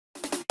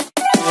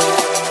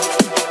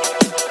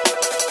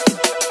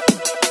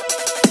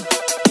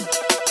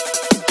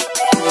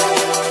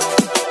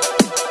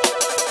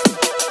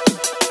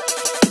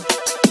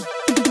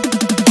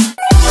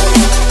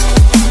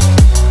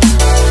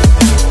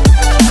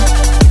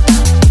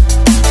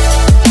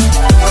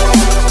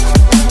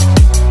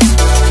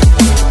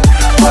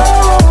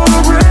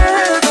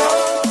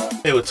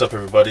What's up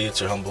everybody,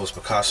 it's your humble host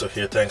Picaso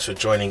here. Thanks for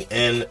joining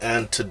in,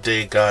 and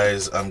today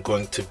guys I'm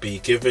going to be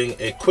giving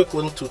a quick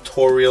little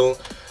tutorial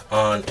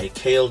on a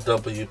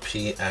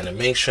KLWP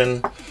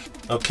animation.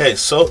 Okay,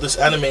 so this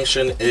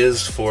animation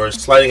is for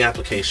sliding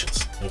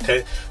applications.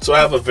 Okay, so I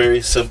have a very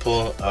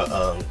simple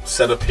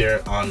setup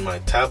here on my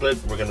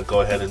tablet. We're going to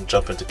go ahead and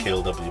jump into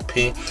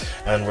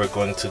KLWP and we're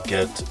going to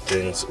get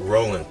things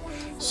rolling.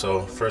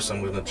 So first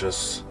I'm going to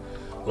just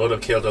load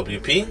up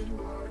KLWP,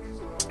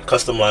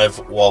 custom live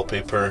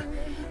wallpaper,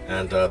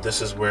 and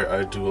this is where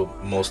I do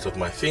most of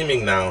my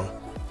theming now.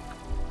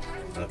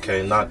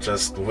 Okay, not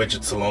just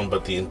widgets alone,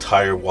 but the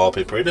entire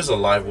wallpaper. It is a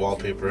live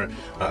wallpaper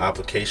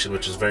application,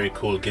 which is very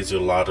cool. It gives you a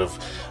lot of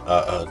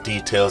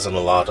details and a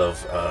lot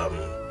of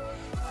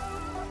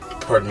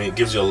it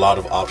gives you a lot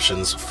of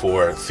options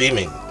for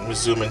theming. Let me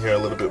zoom in here a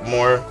little bit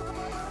more.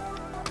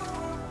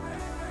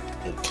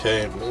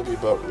 Okay, maybe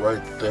about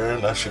right there,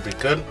 and that should be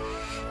good.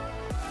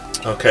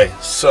 Okay,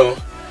 so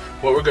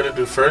what we're going to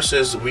do first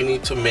is we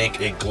need to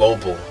make a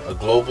global. A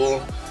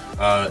global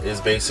is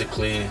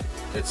basically,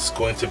 it's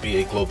going to be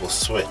a global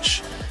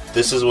switch.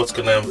 This is what's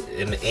going to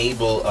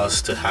enable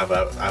us to have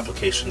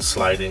application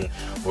sliding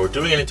or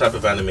doing any type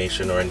of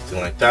animation or anything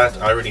like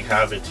that. I already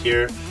have it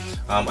here.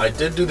 I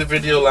did do the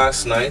video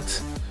last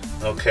night.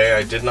 Okay,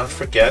 I did not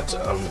forget.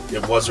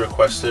 It was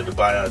requested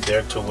by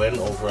Dare to Win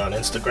over on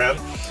Instagram.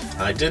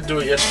 I did do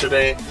it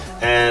yesterday,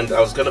 and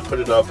I was going to put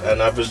it up,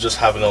 and I was just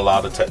having a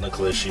lot of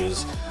technical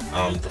issues.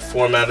 The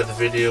format of the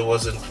video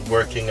wasn't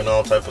working and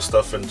all type of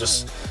stuff, and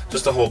just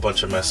a whole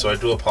bunch of mess. So I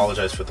do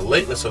apologize for the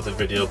lateness of the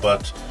video,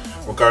 but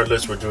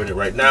regardless, we're doing it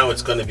right now.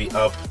 It's going to be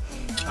up.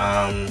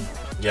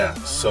 Yeah,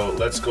 so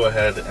let's go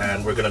ahead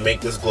and we're going to make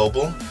this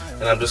global,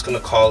 and I'm just going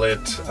to call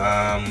it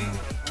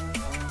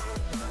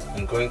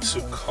I'm going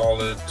to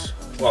call it,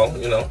 well,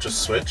 you know,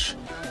 just switch.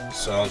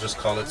 So I'll just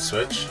call it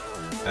switch,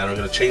 and we're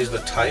going to change the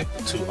type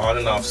to on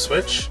and off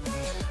switch,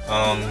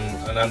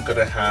 and I'm going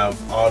to have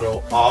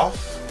auto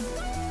off.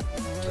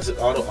 Is it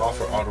auto off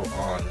or auto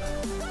on?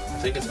 I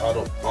think it's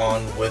auto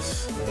on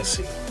with, let me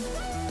see,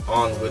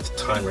 on with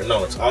timer.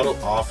 No, it's auto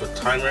off with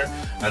timer,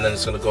 and then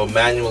it's going to go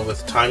manual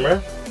with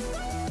timer,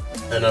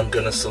 and I'm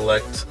going to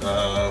select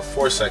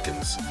 4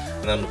 seconds,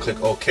 and I'm going to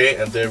click OK,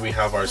 and there we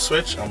have our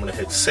switch. I'm going to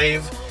hit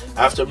save.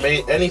 After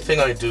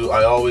anything I do,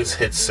 I always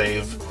hit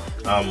save,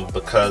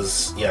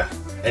 because yeah,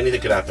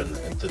 anything could happen.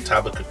 The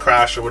tablet could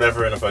crash or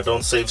whatever, and if I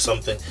don't save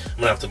something, I'm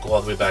gonna have to go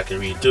all the way back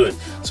and redo it.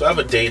 So I have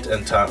a date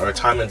and time, or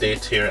time and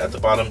date here at the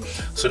bottom.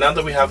 So now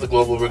that we have the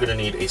global, we're gonna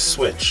need a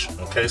switch.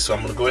 Okay, so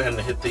I'm gonna go ahead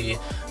and hit the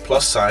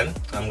plus sign.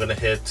 I'm gonna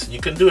hit,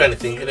 you can do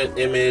anything. You can hit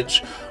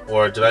image,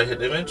 or did I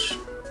hit image?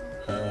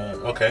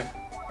 Okay,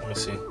 let me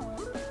see.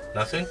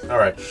 Nothing?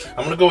 Alright,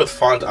 I'm going to go with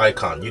font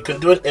icon. You can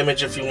do an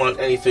image if you want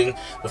anything.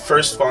 The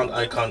first font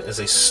icon is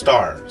a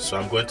star, so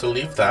I'm going to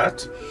leave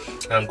that.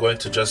 And I'm going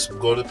to just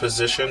go to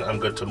position. I'm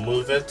going to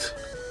move it.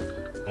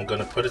 I'm going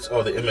to put it,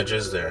 oh, the image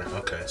is there.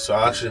 Okay, so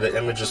actually the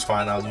image is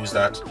fine. I'll use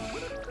that.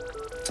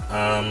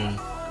 And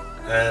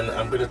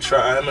I'm going to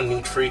try, I'm a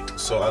neat freak,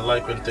 so I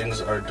like when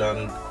things are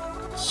done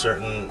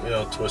certain, you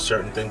know, to a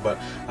certain thing, but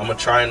I'm going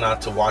to try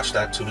not to watch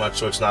that too much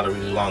so it's not a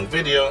really long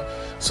video.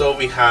 So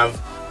we have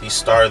the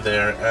star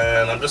there,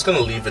 and I'm just going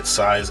to leave its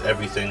size,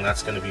 everything,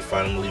 that's going to be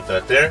fine. I'm going to leave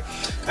that there.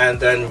 And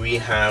then we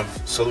have,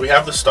 so we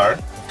have the star,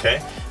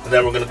 okay, and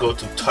then we're going to go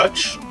to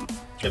touch,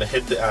 going to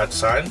hit the add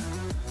sign,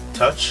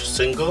 touch,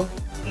 single,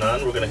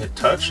 none, we're going to hit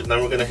touch, and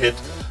then we're going to hit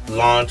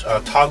launch,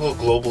 toggle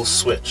global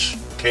switch.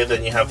 Okay,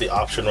 then you have the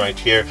option right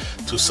here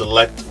to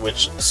select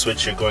which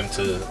switch you're going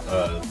to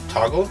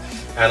toggle,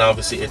 and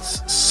obviously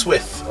it's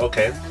SWIFT.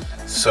 Okay,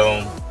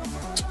 so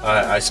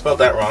I spelled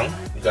that wrong.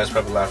 You guys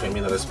probably laughing at me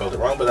that I spelled it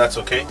wrong, but that's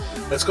okay.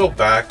 Let's go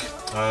back,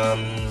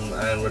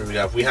 and what do we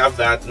have? We have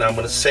that. Now I'm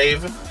going to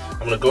save. I'm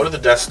going to go to the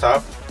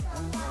desktop.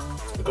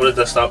 Go to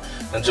desktop,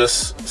 and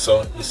just,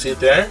 so you see it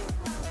there.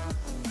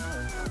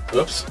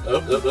 Oops,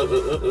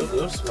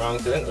 oops, wrong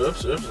thing.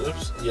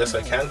 Oops. Yes,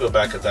 I can go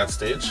back at that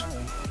stage.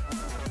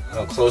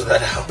 I'll close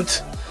that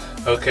out.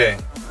 Okay,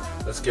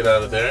 let's get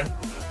out of there.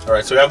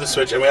 Alright, so we have the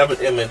switch and we have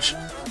an image.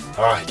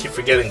 Oh, I keep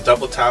forgetting,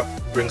 double tap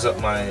brings up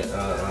my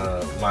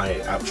my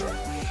app drawer.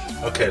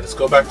 Okay, let's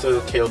go back to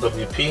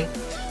KLWP.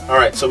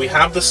 Alright, so we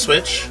have the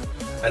switch,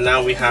 and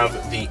now we have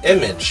the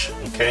image.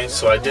 Okay,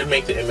 so I did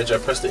make the image. I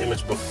pressed the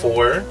image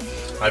before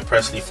I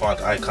pressed the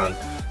font icon.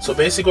 So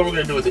basically what we're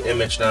going to do with the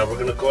image now, we're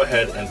going to go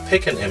ahead and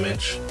pick an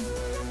image.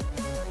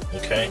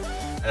 Okay,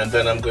 and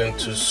then I'm going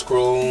to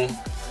scroll.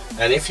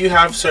 And if you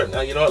have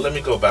certain, you know what, let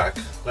me go back.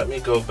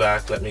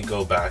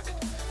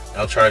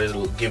 I'll try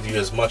to give you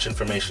as much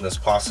information as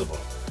possible.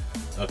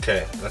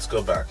 Okay, let's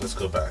go back.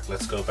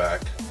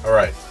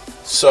 Alright,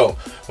 so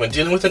when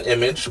dealing with an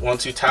image,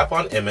 once you tap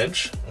on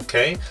image,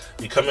 okay,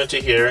 you come into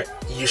here,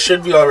 you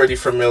should be already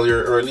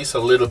familiar, or at least a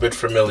little bit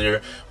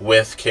familiar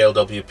with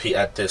KLWP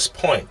at this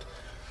point.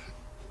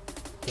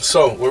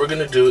 So what we're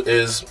going to do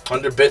is,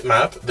 under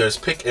bitmap, there's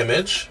pick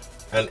image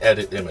and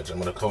edit image. I'm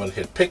going to go and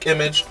hit pick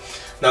image.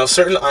 Now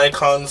certain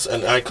icons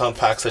and icon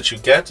packs that you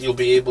get, you'll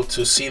be able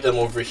to see them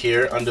over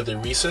here under the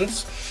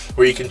recents,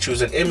 where you can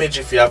choose an image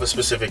if you have a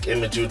specific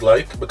image you'd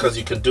like, because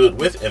you can do it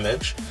with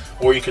image,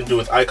 or you can do it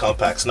with icon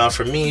packs. Now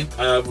for me,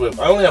 I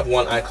only have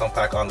one icon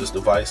pack on this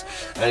device,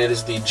 and it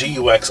is the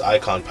GUX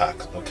icon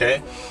pack,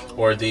 okay?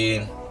 Or the,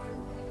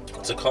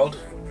 what's it called?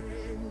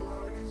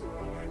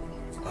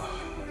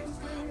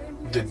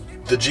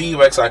 The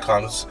GUX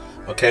icons,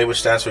 okay, which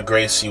stands for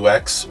Grace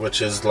UX,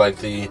 which is like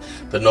the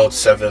Note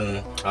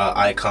 7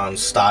 icon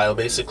style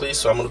basically.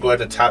 So I'm going to go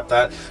ahead and tap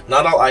that.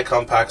 Not all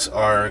icon packs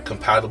are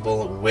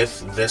compatible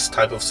with this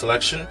type of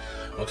selection,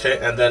 okay,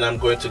 and then I'm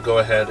going to go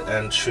ahead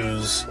and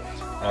choose,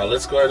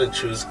 let's go ahead and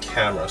choose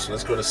camera. So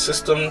let's go to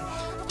System,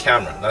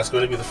 Camera. That's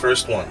going to be the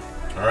first one.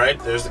 Alright,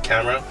 there's the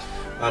camera.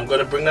 I'm going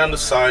to bring down the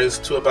size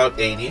to about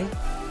 80.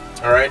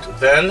 Alright,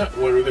 then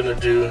what we're going to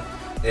do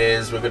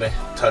is we're going to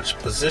touch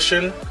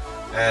position,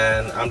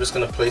 and I'm just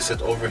going to place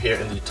it over here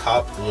in the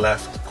top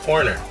left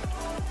corner.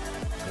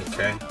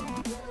 Okay,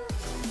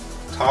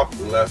 top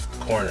left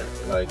corner,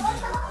 like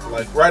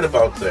right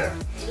about there.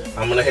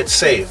 I'm going to hit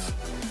save.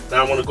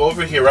 Now I'm going to go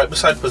over here right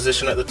beside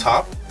position at the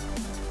top.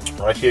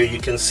 Right here you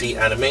can see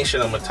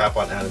animation. I'm going to tap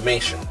on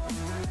animation.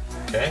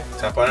 Okay,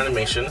 tap on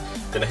animation.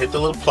 Going to hit the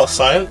little plus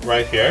sign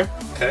right here.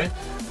 Okay,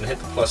 going to hit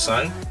the plus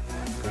sign.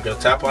 We're going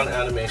to tap on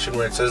animation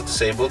where it says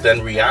disabled,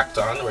 then react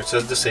on where it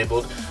says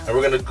disabled, and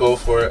we're going to go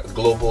for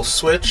global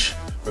switch.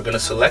 We're going to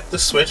select the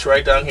switch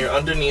right down here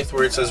underneath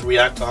where it says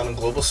react on and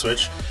global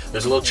switch.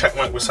 There's a little check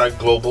mark beside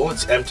global.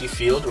 It's empty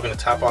field. We're going to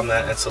tap on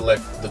that and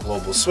select the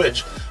global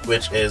switch,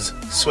 which is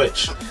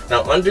switch.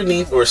 Now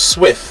underneath, or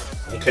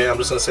swith, okay, I'm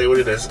just going to say what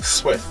it is,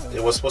 swith.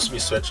 It was supposed to be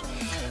switch.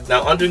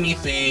 Now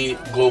underneath the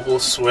global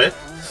swith,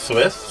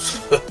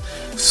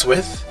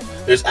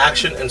 there's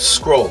action and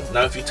scroll.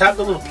 Now if you tap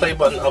the little play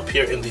button up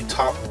here in the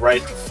top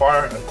right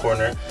far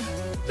corner,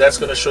 that's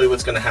going to show you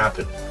what's going to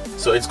happen.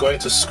 So it's going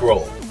to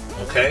scroll,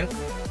 okay?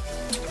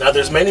 Now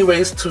there's many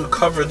ways to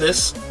cover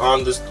this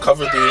on this,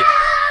 cover the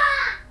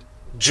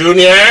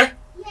Junior,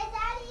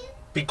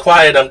 be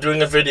quiet, I'm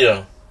doing a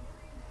video.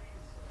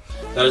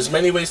 Now there's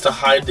many ways to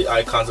hide the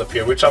icons up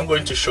here, which I'm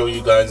going to show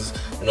you guys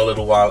in a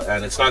little while,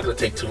 and it's not going to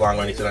take too long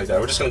or anything like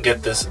that. We're just going to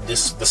get the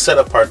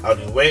setup part out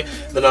of the way,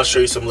 then I'll show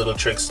you some little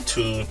tricks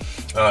to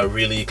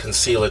really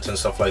conceal it and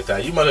stuff like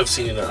that. You might have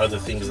seen it in other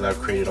things that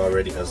I've created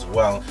already as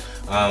well.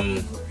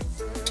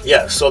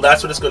 Yeah, so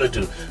that's what it's going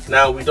to do.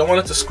 Now we don't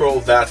want it to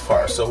scroll that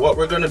far, so what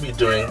we're going to be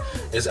doing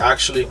is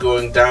actually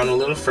going down a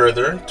little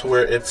further to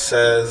where it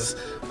says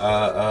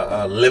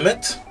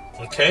limit.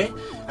 Okay,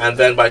 and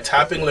then by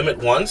tapping limit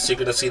once, you're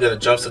going to see that it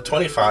jumps to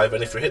 25,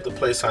 and if you hit the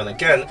play sign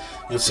again,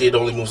 you'll see it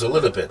only moves a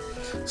little bit.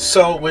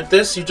 So with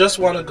this, you just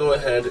want to go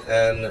ahead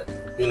and,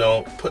 you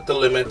know, put the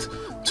limit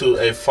to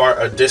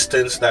a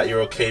distance that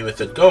you're okay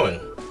with it going.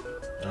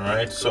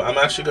 Alright, so I'm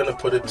actually going to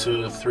put it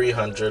to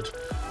 300.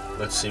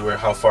 Let's see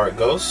how far it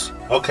goes.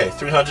 Okay,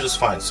 300 is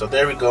fine. So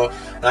there we go.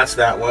 That's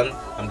that one.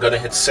 I'm going to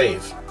hit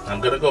save. I'm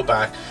going to go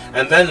back,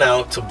 and then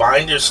now to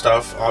bind your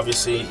stuff,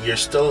 obviously you're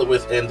still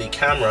within the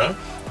camera,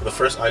 the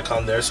first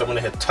icon there, so I'm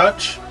going to hit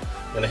touch,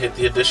 I'm going to hit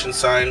the addition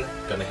sign,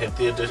 going to hit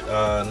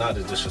the not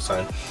addition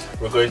sign,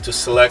 we're going to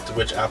select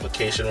which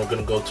application, we're going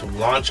to go to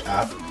launch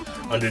app.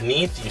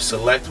 Underneath you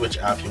select which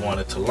app you want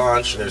it to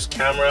launch. There's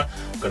camera,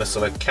 I'm going to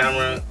select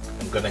camera,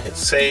 I'm going to hit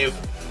save,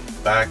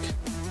 back,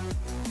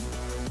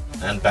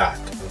 and back.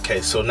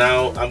 Okay, so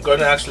now I'm going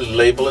to actually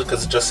label it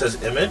because it just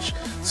says image.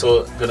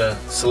 So I'm going to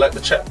select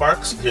the check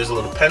marks. Here's a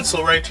little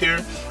pencil right here.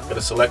 I'm going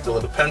to select a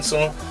little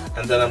pencil,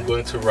 and then I'm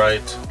going to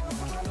write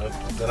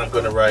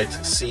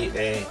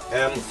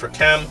CAM for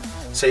cam.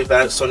 Save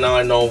that. So now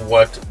I know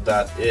what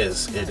that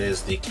is. It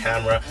is the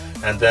camera,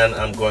 and then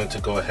I'm going to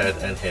go ahead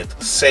and hit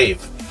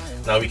save.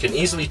 Now we can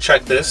easily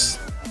check this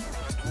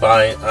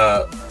by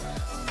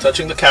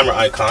touching the camera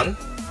icon,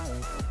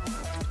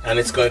 and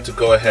it's going to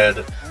go ahead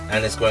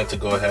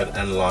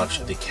and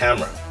launch the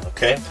camera.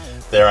 Okay,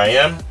 there I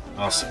am.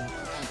 Awesome.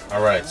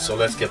 Alright, so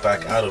let's get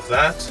back out of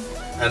that,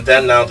 and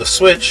then now the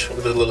switch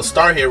with the little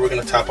star here, we're going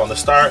to tap on the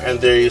star,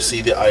 and there you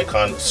see the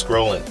icon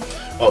scrolling.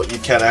 Oh, you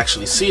can't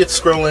actually see it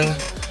scrolling,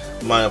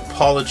 my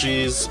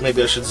apologies.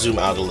 Maybe I should zoom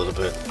out a little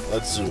bit.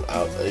 Let's zoom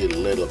out a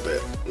little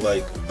bit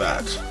like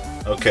that.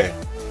 Okay,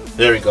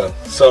 there we go.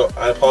 So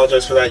I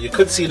apologize for that. You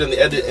could see it in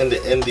the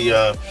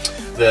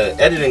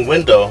editing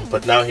window,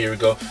 but now here we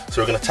go.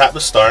 So we're going to tap the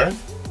star,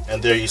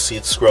 and there you see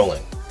it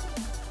scrolling.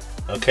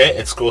 Okay,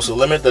 it scrolls to the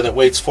limit, then it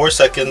waits 4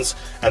 seconds,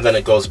 and then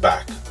it goes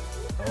back.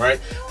 Alright,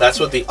 that's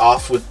what the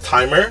off with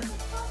timer,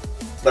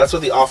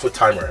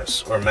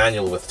 is, or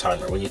manual with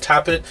timer. When you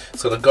tap it,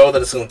 it's going to go,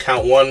 then it's going to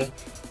count 1,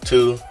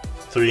 2,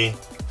 3,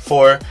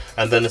 4,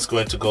 and then it's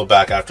going to go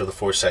back after the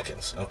 4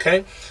 seconds.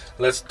 Okay,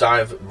 let's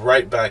dive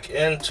right back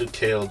into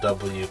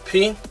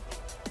KLWP.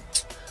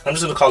 I'm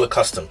just going to call it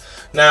custom.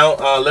 Now,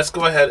 let's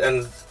go ahead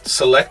and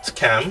select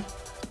cam.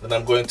 Then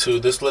I'm going to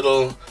this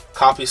little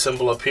copy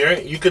symbol up here.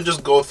 You can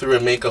just go through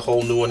and make a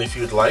whole new one if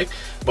you'd like,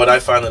 but I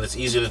find that it's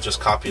easier to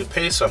just copy and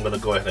paste, so I'm going to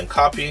go ahead and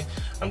copy.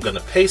 I'm going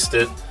to paste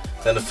it,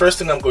 Then the first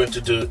thing I'm going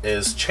to do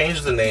is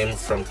change the name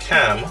from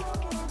cam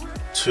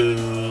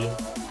to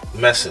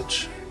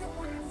message.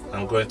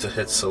 I'm going to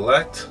hit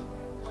select,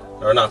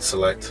 or not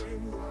select.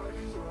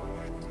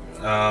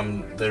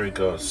 There we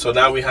go. So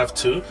now we have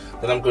two.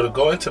 Then I'm going to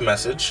go into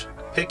message,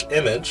 pick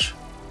image,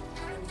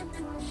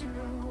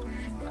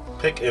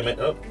 pick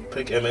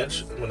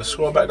image. I'm going to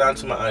scroll back down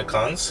to my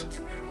icons,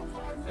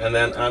 and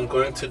then I'm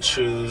going to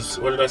choose,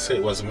 what did I say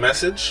it was?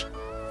 Message.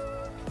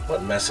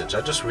 What message?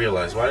 I just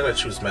realized. Why did I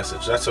choose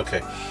message? That's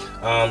okay.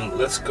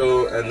 Let's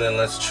go and then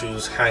let's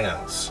choose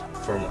Hangouts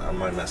for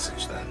my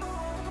message then.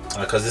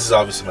 Because this is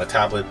obviously my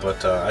tablet,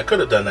 but I could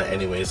have done that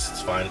anyways.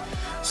 It's fine.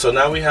 So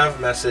now we have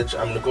message.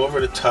 I'm going to go over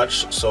to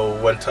touch. So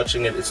when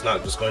touching it, it's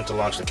not just going to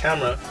launch the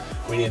camera.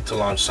 We need to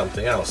launch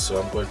something else.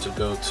 So I'm going to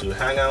go to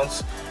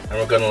Hangouts, and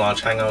we're going to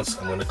launch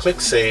Hangouts. I'm going to click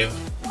Save.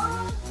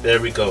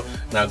 There we go.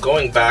 Now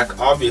going back,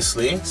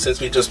 obviously, since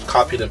we just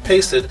copied and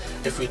pasted,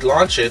 if we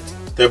launch it,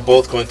 they're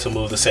both going to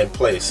move the same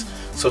place.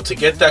 So to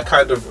get that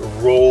kind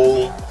of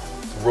roll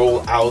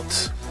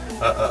out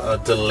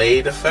a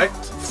delayed effect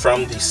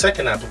from the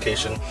second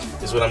application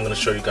is what I'm going to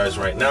show you guys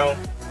right now.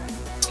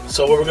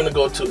 So what we're going to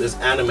go to is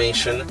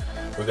animation.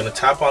 We're going to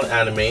tap on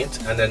animate,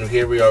 and then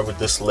here we are with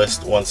this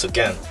list once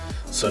again.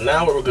 So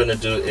now what we're going to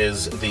do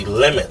is the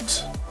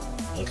limit.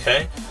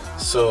 Okay,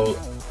 so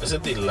is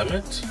it the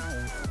limit?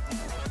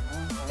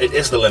 It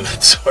is the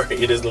limit.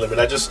 Sorry, it is the limit.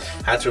 I just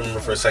had to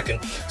remember for a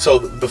second. So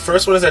the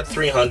first one is at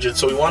 300,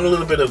 so we want a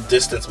little bit of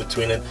distance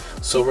between it.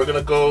 So we're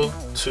gonna go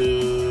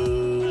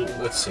to,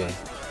 let's see,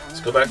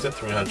 let's go back to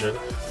 300.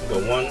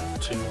 We'll go 1,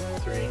 2,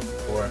 3,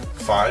 4,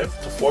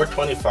 5 to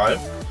 425,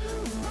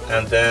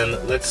 and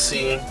then let's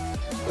see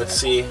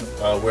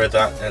where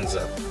that ends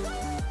up.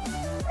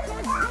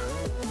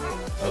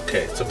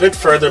 Okay, it's a bit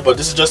further, but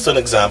this is just an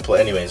example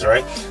anyways,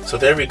 right? So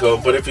there we go.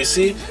 But if you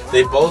see,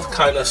 they both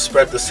kind of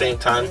spread the same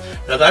time.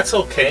 Now that's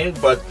okay,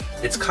 but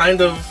it's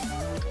kind of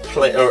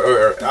plain,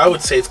 or I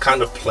would say it's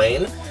kind of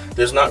plain.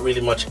 There's not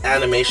really much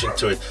animation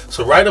to it.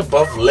 So right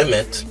above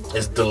limit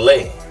is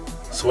delay.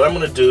 So what I'm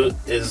going to do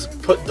is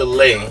put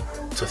delay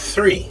to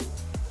 3.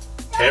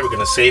 Okay, we're going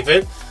to save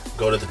it,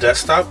 go to the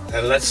desktop,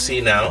 and let's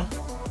see now.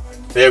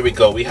 There we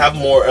go. We have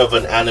more of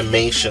an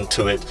animation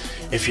to it.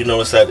 If you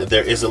notice that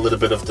there is a little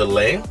bit of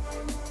delay.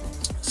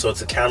 So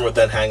it's a camera,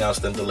 then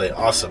Hangouts, then delay.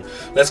 Awesome.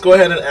 Let's go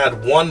ahead and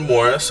add one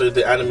more so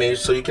the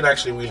animation, so you can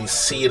actually really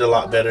see it a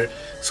lot better.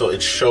 So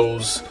it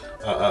shows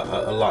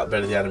a lot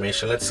better the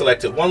animation. Let's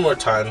select it one more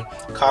time.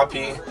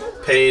 Copy,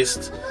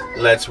 paste.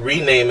 Let's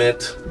rename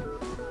it.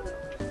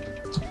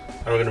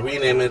 And we're going to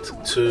rename it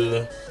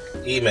to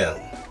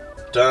email.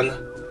 Done.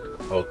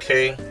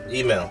 Okay,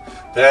 email.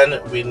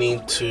 Then we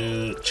need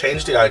to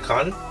change the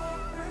icon.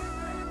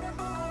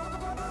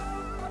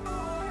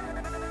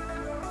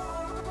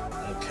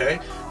 Okay,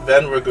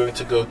 then we're going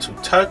to go to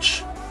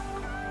touch,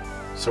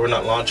 so we're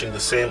not launching the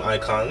same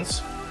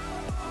icons.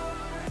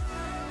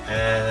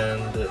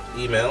 And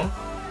email,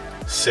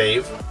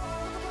 save.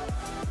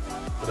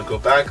 We're going to go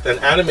back, then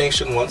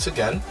animation once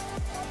again.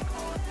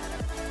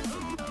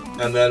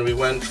 And then we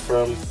went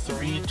from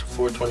 3 to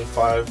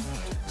 425,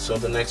 so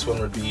the next one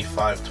would be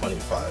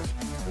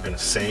 525. We're going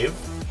to save.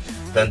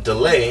 Then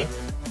delay,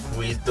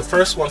 the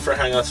first one for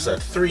Hangouts is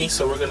at 3,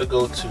 so we're going to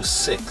go to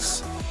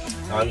 6.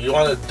 You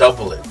want to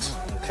double it.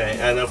 Okay,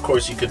 and of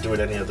course you could do it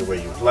any other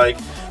way you would like.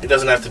 It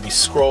doesn't have to be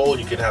scroll,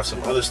 you could have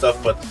some other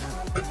stuff, but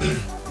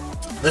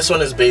this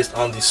one is based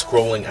on the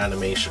scrolling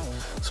animation.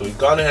 So we've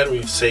gone ahead and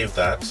we've saved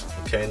that.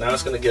 Okay, now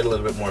it's going to get a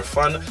little bit more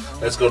fun.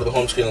 Let's go to the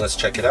home screen and let's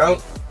check it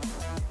out.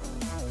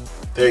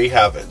 There you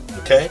have it.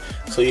 Okay,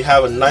 so you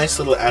have a nice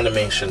little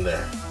animation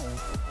there.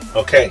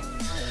 Okay,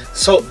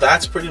 so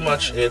that's pretty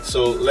much it.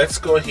 So let's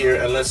go here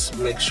and let's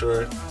make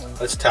sure,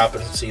 let's tap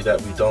and see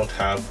that we don't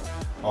have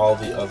all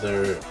the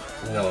other,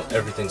 you know,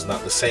 everything's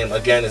not the same.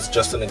 Again, it's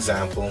just an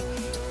example,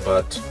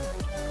 but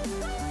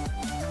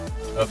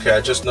okay, I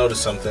just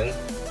noticed something,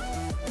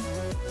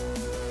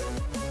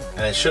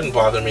 and it shouldn't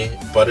bother me,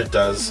 but it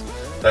does.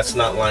 That's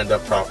not lined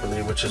up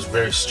properly, which is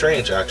very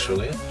strange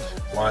actually.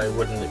 Why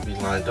wouldn't it be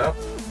lined up?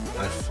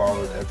 I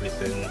followed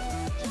everything,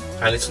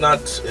 and it's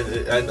not,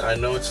 I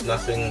know it's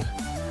nothing,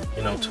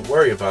 you know, to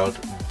worry about,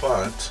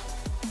 but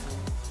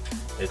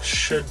it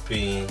should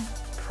be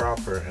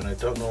proper, and I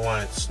don't know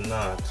why it's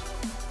not.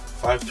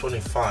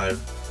 525.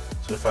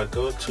 So if I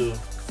go to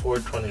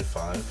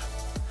 425,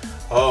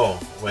 oh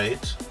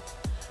wait,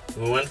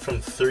 we went from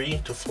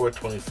 3 to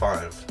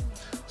 425.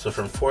 So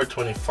from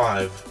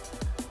 425,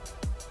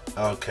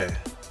 okay,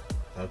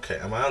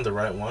 am I on the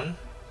right one?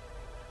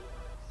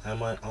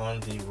 Am I on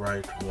the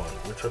right one?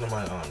 Which one am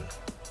I on?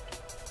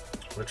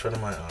 Which one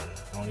am I on?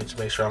 I need to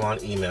make sure I'm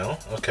on email.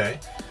 Okay,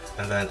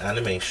 and then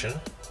animation.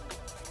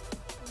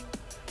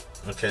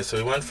 Okay, so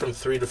we went from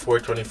 3 to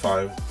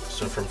 425.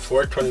 So from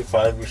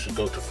 425 we should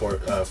go to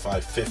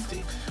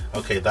 550.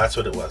 Okay, that's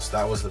what it was.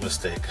 That was the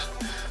mistake.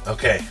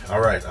 Okay,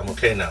 alright, I'm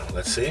okay now.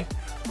 Let's see.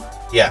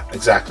 Yeah,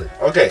 exactly.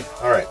 Okay,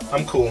 alright,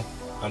 I'm cool.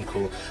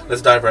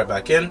 Let's dive right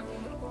back in.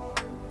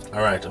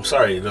 All right, I'm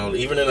sorry, you know,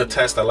 even in a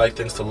test, I like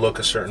things to look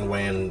a certain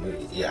way,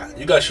 and yeah,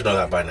 you guys should know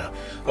that by now.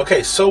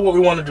 Okay, so what we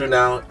want to do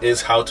now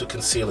is how to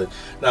conceal it.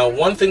 Now,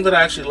 one thing that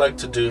I actually like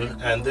to do,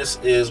 and this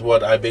is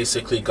what I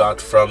basically got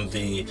from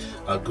the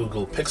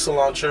Google Pixel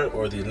launcher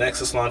or the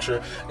Nexus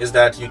launcher, is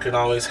that you can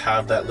always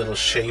have that little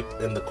shape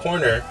in the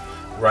corner,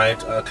 right,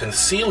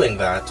 concealing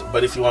that.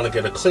 But if you want to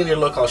get a cleaner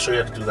look, I'll show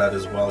you how to do that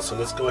as well. So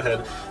let's go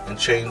ahead and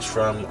change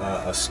from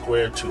a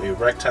square to a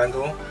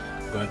rectangle.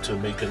 I'm going to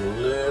make it a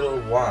little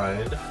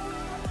wide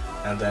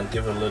and then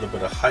give it a little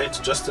bit of height,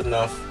 just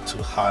enough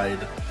to hide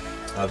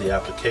the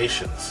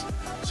applications.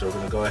 So we're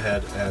going to go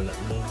ahead and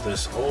move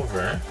this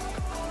over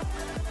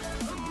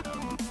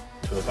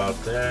to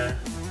about there,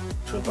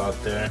 to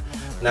about there.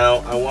 Now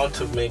I want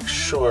to make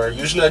sure,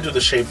 usually I do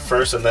the shape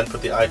first and then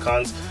put the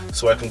icons,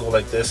 so I can go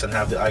like this and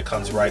have the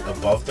icons right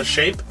above the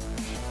shape.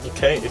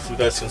 Okay, if you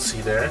guys can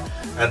see there,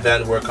 and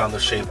then work on the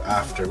shape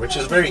after, which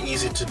is very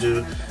easy to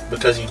do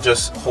because you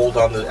just hold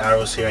on the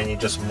arrows here and you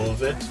just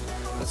move it.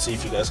 Let's see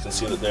if you guys can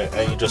see it there,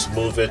 and you just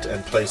move it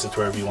and place it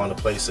wherever you want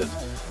to place it.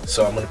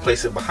 So I'm going to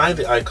place it behind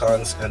the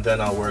icons, and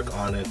then I'll work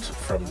on it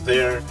from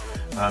there.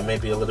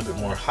 Maybe a little bit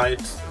more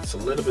height, it's a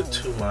little bit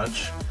too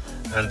much,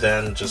 and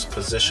then just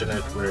position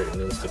it where it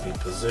needs to be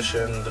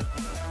positioned.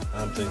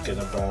 I'm thinking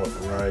about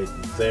right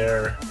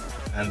there.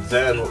 And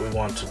then what we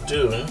want to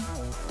do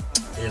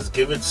is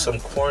give it some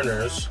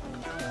corners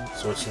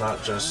so it's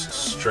not just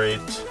straight.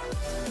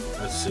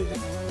 Let's see,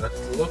 that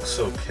looks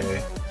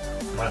okay.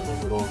 Might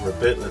move it over a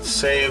bit. Let's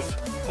save,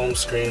 home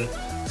screen,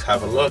 let's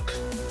have a look.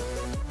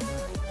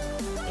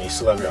 And you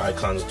still have your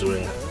icons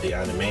doing the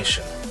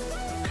animation.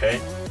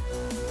 Okay,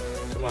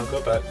 come on,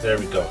 go back, there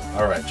we go.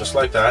 Alright, just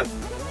like that.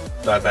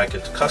 Dive back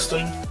into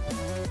custom.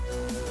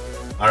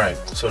 Alright,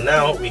 so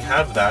now we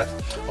have that.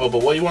 Oh,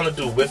 but what you want to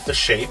do with the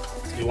shape,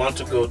 you want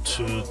to go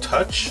to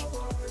touch.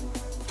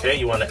 Okay,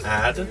 you want to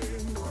add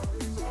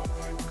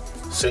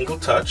single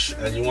touch,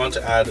 and you want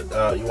to add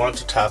you want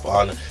to tap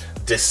on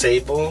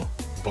disable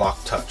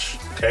block touch.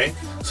 Okay,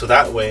 so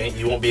that way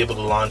you won't be able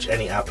to launch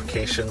any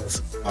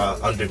applications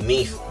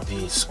underneath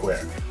the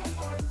square,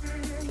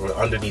 or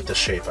underneath the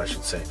shape, I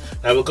should say.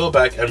 Now we'll go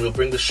back and we'll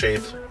bring the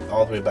shape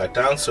all the way back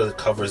down so it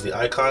covers the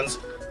icons.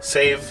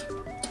 Save,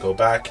 go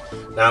back.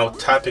 Now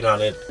tapping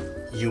on it,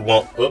 you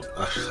won't,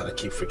 I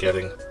keep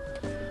forgetting.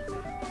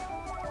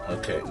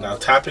 Okay, now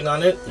tapping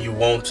on it, you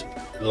won't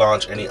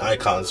launch any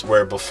icons,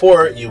 where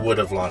before you would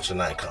have launched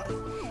an icon.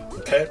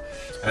 Okay,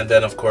 and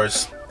then of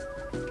course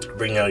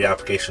bring out your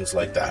applications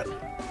like that.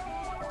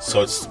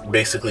 So it's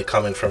basically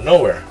coming from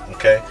nowhere.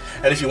 Okay,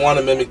 and if you want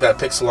to mimic that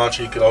Pixel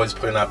launcher, you could always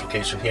put an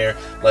application here,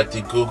 like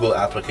the Google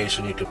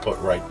application you could put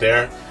right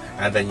there,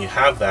 and then you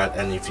have that,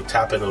 and if you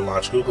tap it, it'll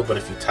launch Google, but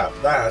if you tap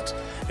that,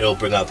 it'll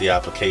bring out the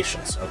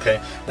applications.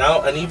 Okay,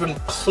 now an even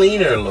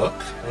cleaner look,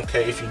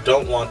 okay, if you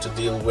don't want to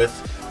deal with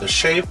the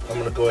shape, I'm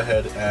going to go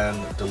ahead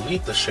and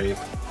delete the shape.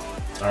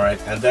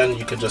 Alright, and then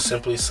you can just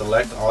simply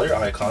select all your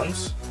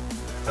icons,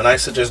 and I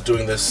suggest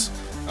doing this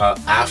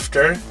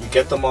after you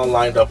get them all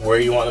lined up where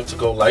you want them to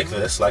go, like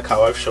this, like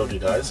how I've showed you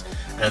guys,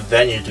 and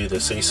then you do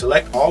this. So you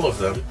select all of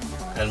them,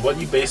 and what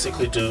you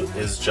basically do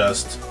is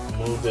just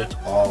move it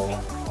all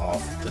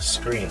off the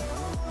screen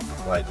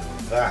like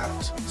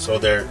that. So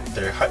they're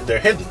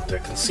hidden, they're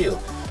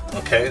concealed.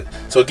 Okay,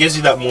 so it gives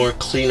you that more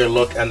cleaner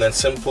look, and then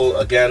simple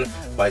again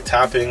by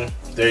tapping.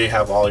 There you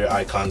have all your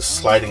icons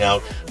sliding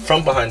out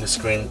from behind the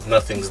screen,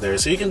 nothing's there.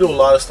 So you can do a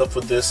lot of stuff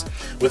with this.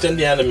 Within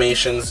the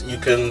animations, you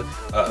can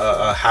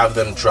have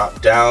them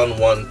drop down,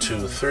 1,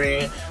 2,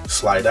 3,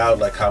 slide out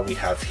like how we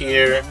have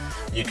here.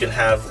 You can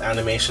have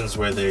animations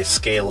where they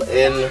scale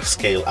in,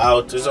 scale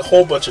out. There's a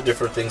whole bunch of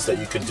different things that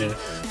you can do.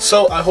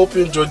 So I hope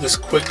you enjoyed this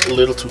quick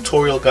little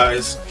tutorial,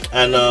 guys.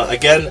 And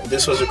again,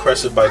 this was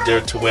requested by Dare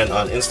to Win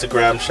on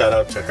Instagram. Shout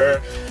out to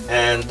her.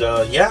 And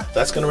yeah,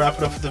 that's gonna wrap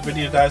it up for the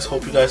video, guys.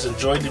 Hope you guys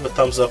enjoyed. Leave a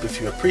thumbs up if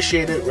you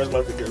appreciate it. Where's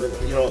my video?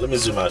 You know, let me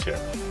zoom out here.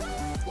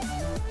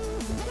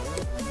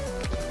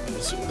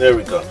 There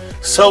we go.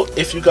 So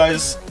if you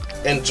guys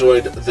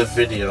enjoyed the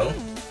video,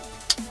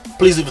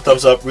 please leave a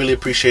thumbs up, really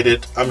appreciate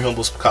it. I'm your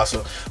humble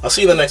Picasso. I'll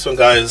see you in the next one,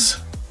 guys.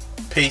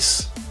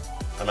 Peace.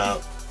 I'm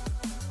out.